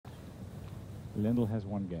Lendl has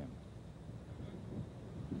one game.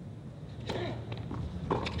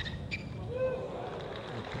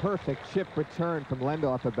 Perfect chip return from Lendl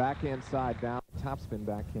off the backhand side down topspin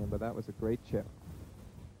backhand, but that was a great chip.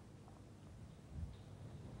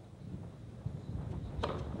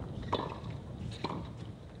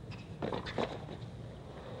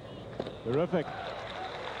 Terrific.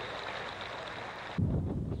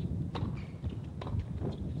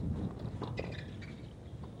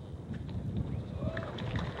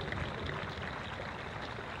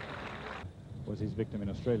 Was his victim in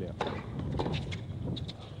Australia.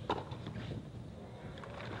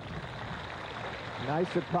 Nice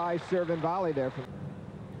surprise serve and volley there from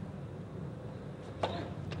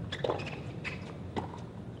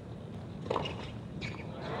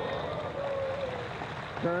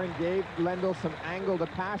Curren. Gave Lendl some angle to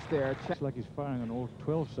pass there. It's like he's firing on all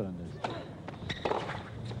 12 cylinders.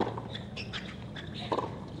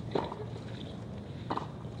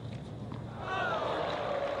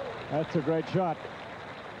 That's a great shot.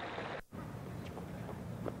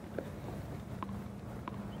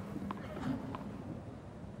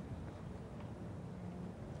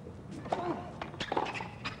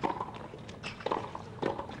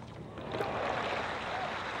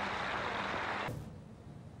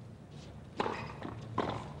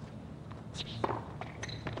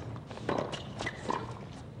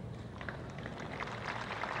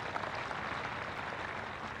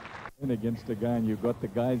 Against a guy and you've got the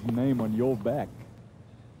guy's name on your back.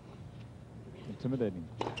 Intimidating.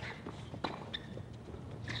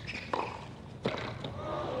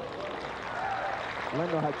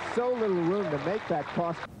 Lendl had so little room to make that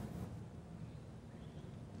cross.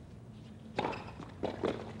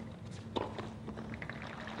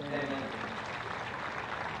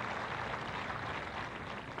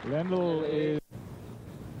 Lendl is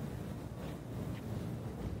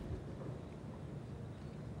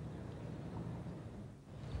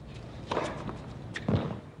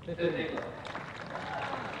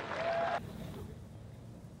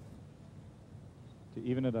to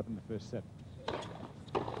even it up in the first set.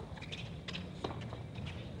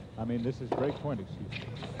 I mean, this is break point, excuse me.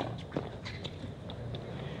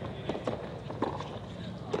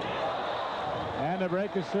 And a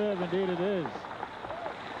break of serve, indeed it is.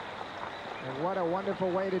 And what a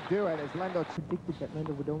wonderful way to do it, as Lendl predicted that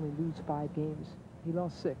Lendl would only lose 5 games. He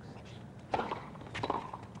lost 6.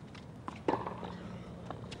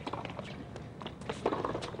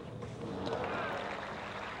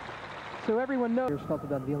 So everyone knows felt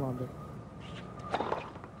about Wielander.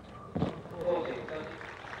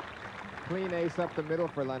 Clean ace up the middle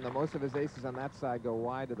for Lendl. Most of his aces on that side go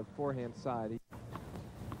wide to the forehand side.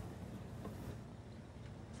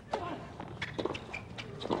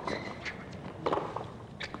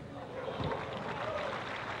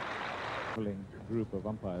 Group of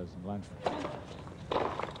umpires and linesmen.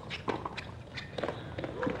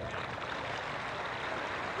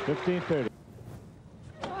 $15-30.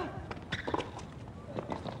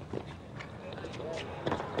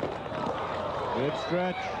 Good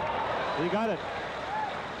stretch. He got it.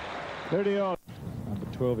 30-all. Number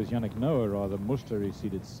 12 is Yannick Noah, rather. Muster is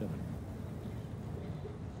seated 7.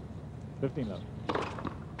 15 love.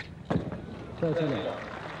 13.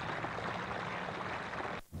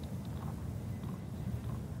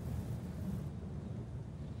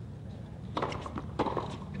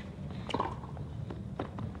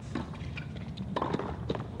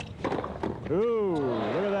 Ooh,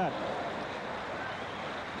 look at that.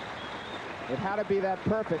 It had to be that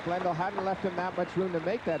perfect. Lendl hadn't left him that much room to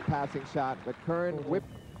make that passing shot, but Curren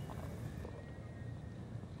whipped.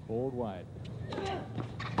 Called wide.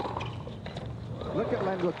 Look at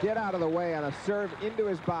Lendl get out of the way on a serve into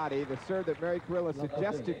his body, the serve that Mary Carrillo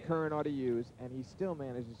suggested Curren ought to use, and he still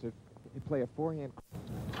manages to play a forehand.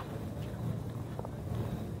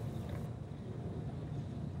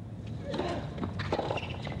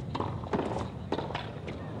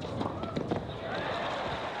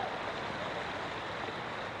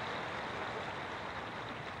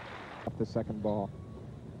 The second ball.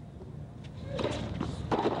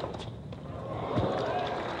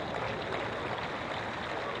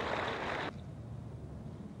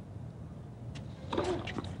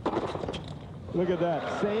 Look at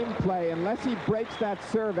that. Same play, unless he breaks that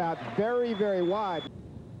serve out very, very wide.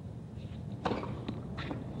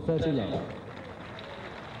 39.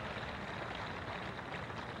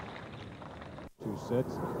 2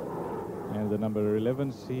 sets. And the number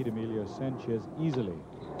 11 seed, Emilio Sanchez, easily.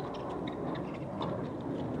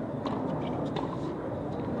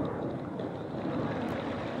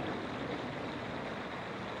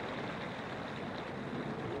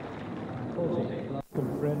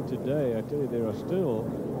 Confront today, I tell you, there are still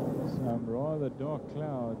some rather dark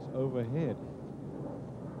clouds overhead.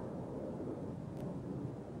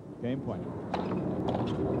 Game point.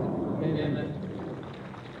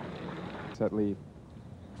 Set lead.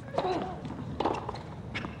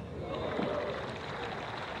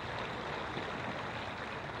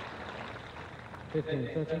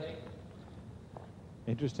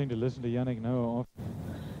 Interesting to listen to Yannick Noah.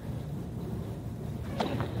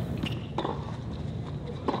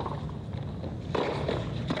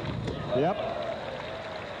 Yep.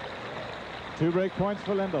 2 break points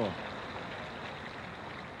for Lendl.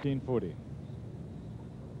 15-40.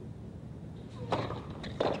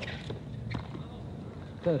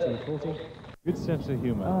 Good sense of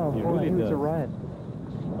humor. Oh, he boy, really he was does. a riot.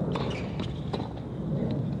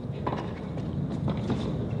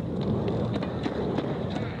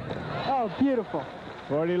 Oh, beautiful.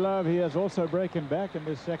 40 love. He has also broken back in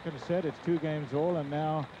this second set. It's 2 games all, and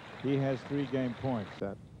now he has 3 game points.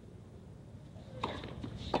 Set.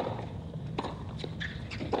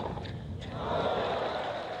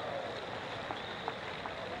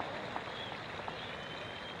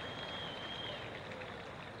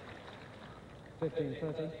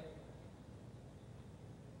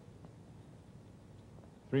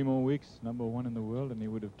 Three more weeks, number 1 in the world, and he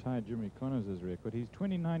would have tied Jimmy Connors' record. He's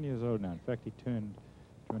 29 years old now. In fact, he turned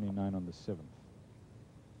 29 on the 7th.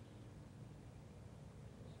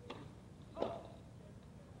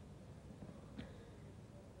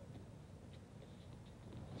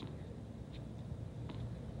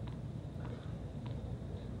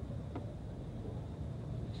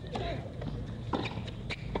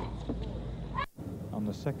 On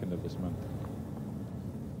the 2nd of this month.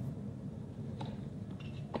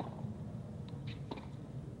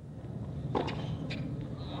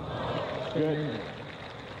 Good.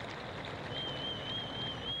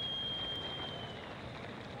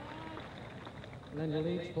 Lendl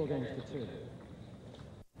leads 4 games to 2.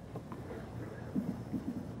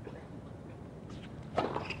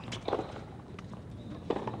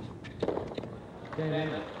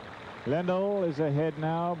 Lendl is ahead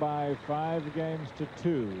now by 5 games to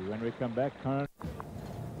 2. When we come back, Curren.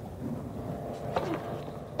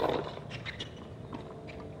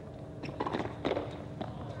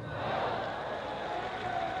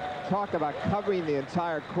 Talk about covering the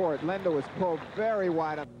entire court. Lendl was pulled very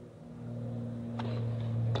wide up.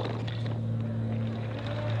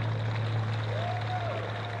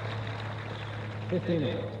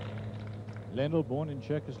 Lendl, born in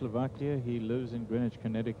Czechoslovakia, he lives in Greenwich,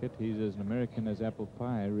 Connecticut. He's as American as apple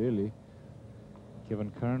pie, really.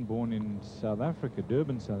 Kevin Curren, born in South Africa,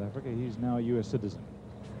 Durban, South Africa. He's now a U.S. citizen.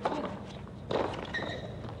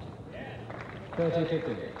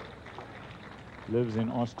 30-50. Lives in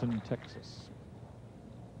Austin, Texas.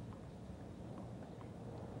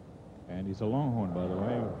 And he's a Longhorn, by the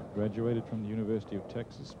way. Graduated from the University of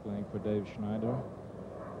Texas, playing for Dave Schneider.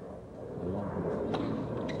 A Longhorn.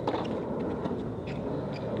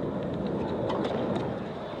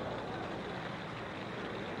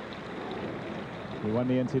 He won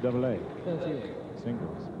the NCAA. 38.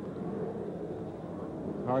 Singles.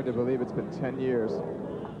 Hard to believe it's been 10 years.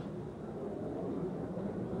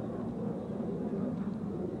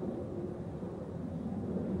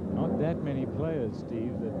 Not that many players,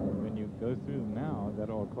 Steve, that when you go through them now,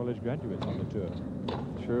 that are college graduates on the tour.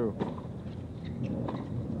 True.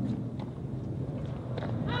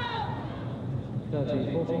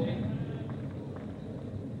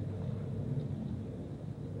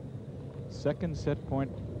 Second set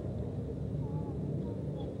point.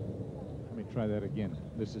 Let me try that again.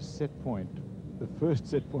 This is set point. The first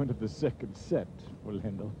set point of the second set for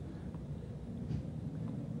Lendl.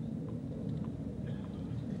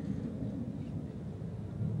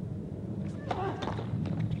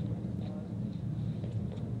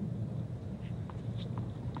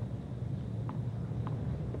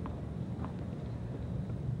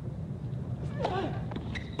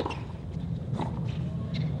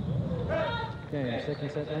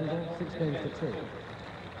 Second set, Lendl, 6 games to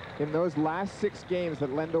 2. In those last 6 games that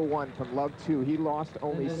Lendl won from Love 2, he lost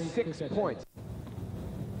only 6 points.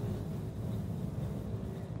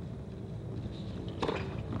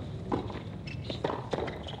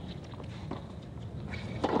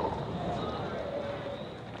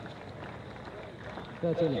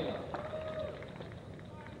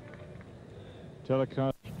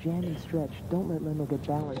 Telecast. Jam and stretch. Don't let Lendl get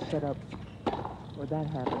balance set up where that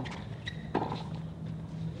happens.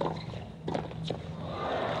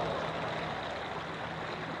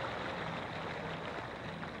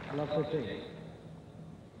 Love 15.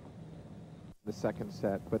 the second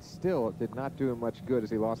set, but still it did not do him much good as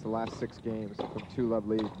he lost the last 6 games from 2-love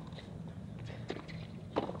lead.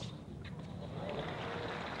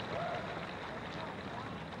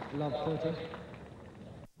 Love 30.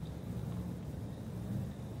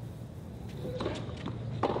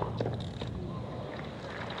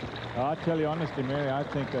 I'll tell you honestly, Mary, I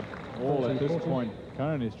think that all at this point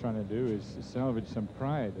Curren is trying to do is salvage some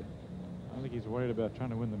pride. I don't think he's worried about trying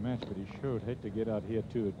to win the match, but he sure would hate to get out here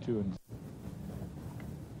 2-2 and...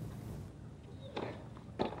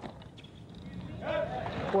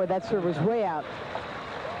 Boy, that serve was way out.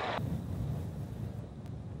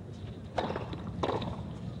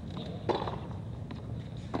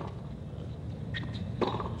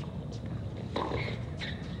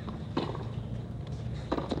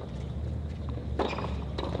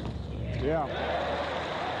 Yeah.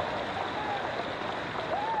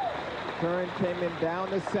 Curren came in down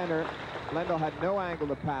the center. Lendl had no angle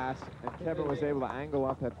to pass, and Kevin was able to angle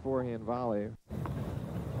off that forehand volley.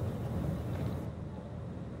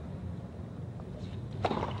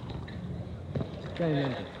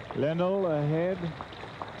 Game Lendl ahead,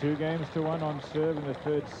 2-1 on serve in the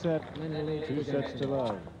third set. 2 sets to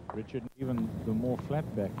love. Richard even the more flat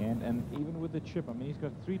backhand, and even with the chip, I mean, he's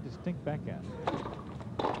got 3 distinct backhands.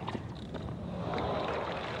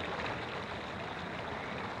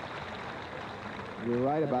 You're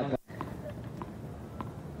right about that.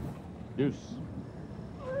 Deuce.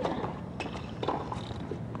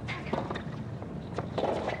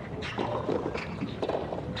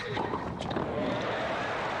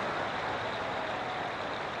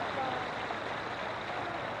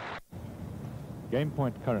 Game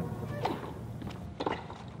point, Curren.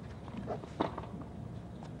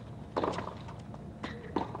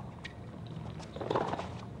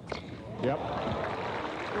 Yep.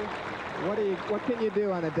 What can you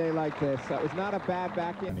do on a day like this? That was not a bad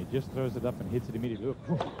backhand. And he just throws it up and hits it immediately. Look.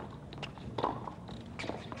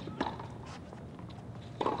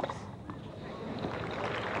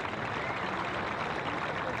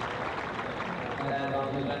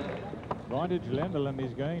 Advantage Lendl, and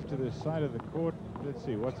he's going to the side of the court. Let's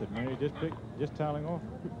see, what's it, Mary? Just toweling off?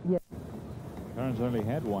 Yeah. Curren's only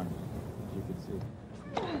had one, as you can see.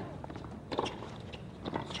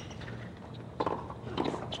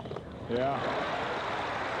 Yeah.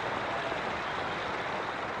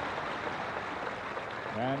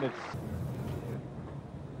 And it's...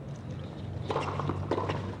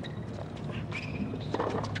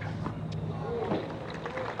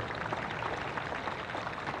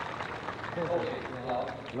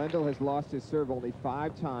 Lendl has lost his serve only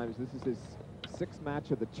 5 times. This is his 6th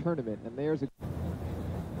match of the tournament, and there's a...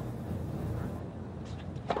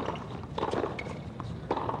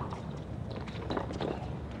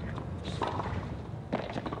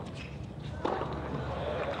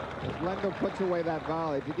 Lendl puts away that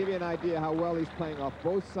volley. To give you an idea how well he's playing off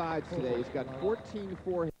both sides today, he's got 14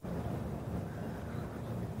 forehand.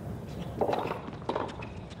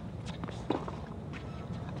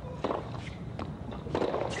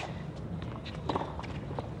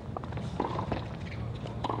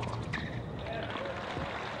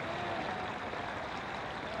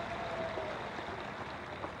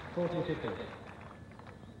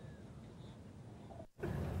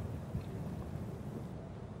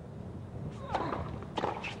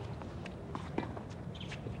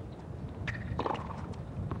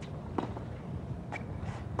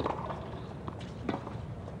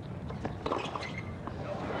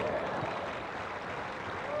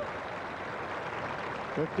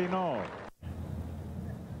 all.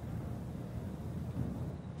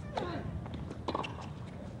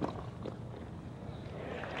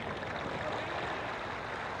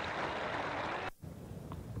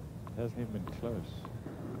 Hasn't even been close.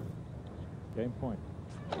 Game point.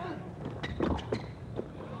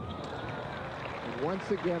 And once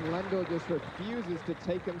again, Lendl just refuses to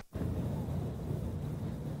take him.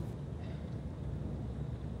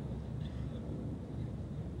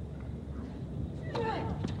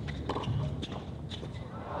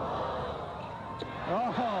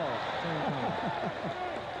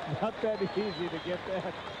 Not that easy to get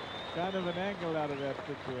that kind of an angle out of that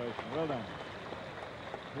situation. Well done.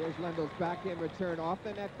 Here's Lendl's backhand return off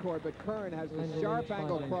the net court, but Curren has the sharp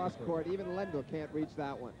angle cross court. Even Lendl can't reach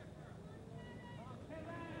that one.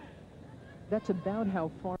 That's about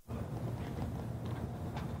how far.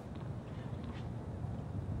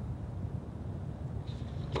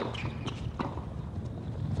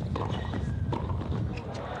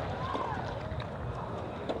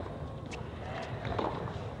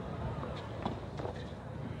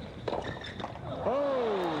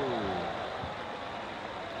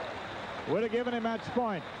 Would have given him match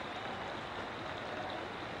point.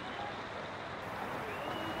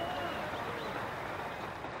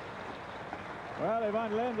 Well,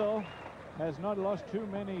 Ivan Lendl has not lost too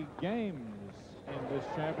many games in this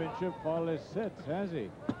championship, far less sets, has he?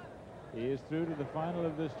 He is through to the final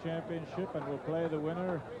of this championship and will play the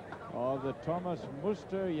winner of the Thomas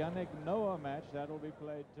Muster-Yannick Noah match. That will be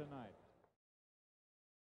played tonight.